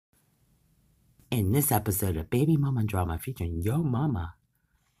In this episode of Baby Mama Drama featuring Yo Mama.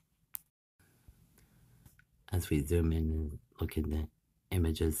 As we zoom in and look at the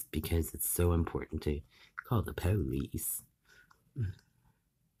images because it's so important to call the police.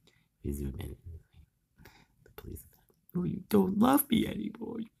 We zoom in. The police. Oh, you don't love me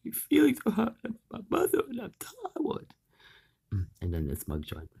anymore. Your feelings are hurt. I'm my mother and I'm tired. And then this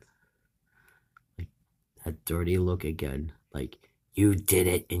mugshot. Like that dirty look again. Like, you did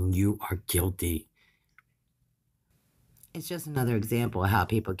it and you are guilty. It's just another example of how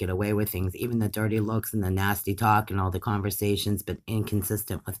people get away with things, even the dirty looks and the nasty talk and all the conversations, but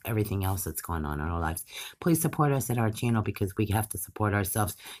inconsistent with everything else that's going on in our lives. Please support us at our channel because we have to support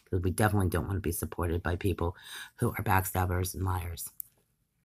ourselves, because we definitely don't want to be supported by people who are backstabbers and liars.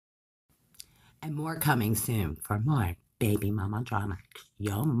 And more coming soon for more Baby Mama Drama.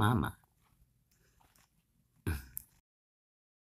 Yo Mama.